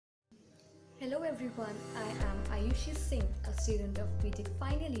Hello everyone, I am Ayushi Singh, a student of Btech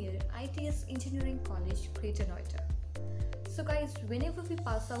final year ITS Engineering College, Greater Noida. So guys, whenever we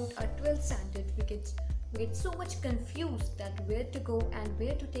pass out our 12th standard, we get so much confused that where to go and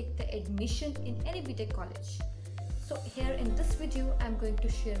where to take the admission in any Btech college. So here in this video, I'm going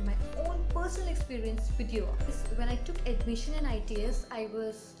to share my own personal experience with you. When I took admission in ITS, I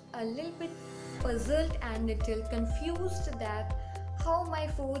was a little bit puzzled and little confused that how my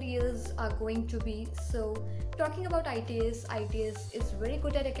 4 years are going to be. So talking about ITS is very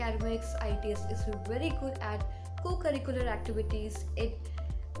good at academics. ITS is very good at co-curricular activities. It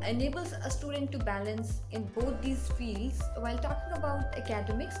enables a student to balance in both these fields. While talking about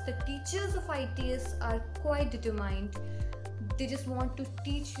academics, the teachers of ITS are quite determined. They just want to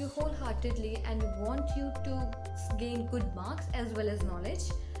teach you wholeheartedly and want you to gain good marks as well as knowledge.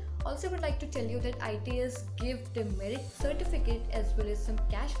 Also, I would like to tell you that ITS give the merit certificate as well as some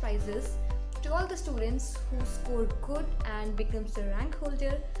cash prizes to all the students who score good and becomes the rank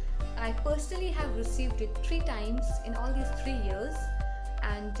holder. I personally have received it 3 times in all these 3 years,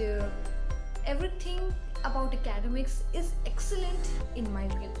 and everything about academics is excellent in my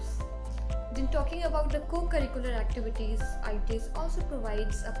views. Then talking about the co-curricular activities, ITS also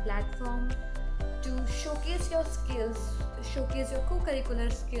provides a platform to showcase your skills, showcase your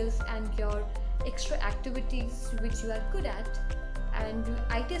co-curricular skills and your extra activities which you are good at. And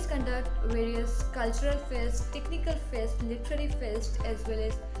ITS conduct various cultural fests, technical fests, literary fests, as well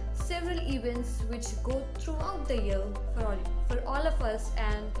as several events which go throughout the year for all of us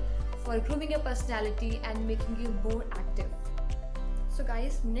and for grooming your personality and making you more active. So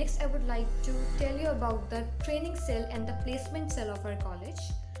guys, next I would like to tell you about the training cell and the placement cell of our college.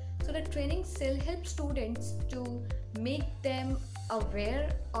 So the training cell helps students to make them aware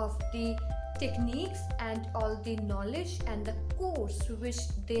of the techniques and all the knowledge and the course which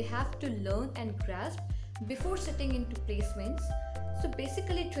they have to learn and grasp before sitting into placements. So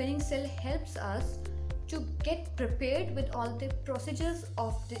basically, training cell helps us to get prepared with all the procedures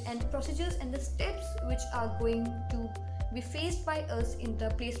and the steps which are going to be faced by us in the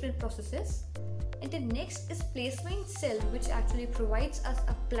placement processes. And the next is placement cell, which actually provides us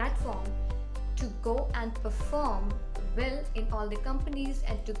a platform to go and perform well in all the companies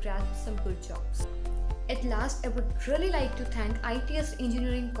and to grasp some good jobs. At last, I would really like to thank ITS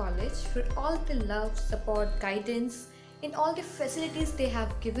Engineering College for all the love, support, guidance in all the facilities they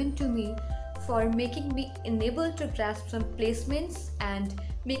have given to me, for making me enabled to grasp some placements and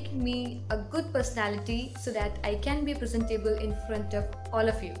making me a good personality so that I can be presentable in front of all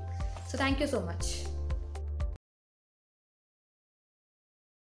of you. So thank you so much.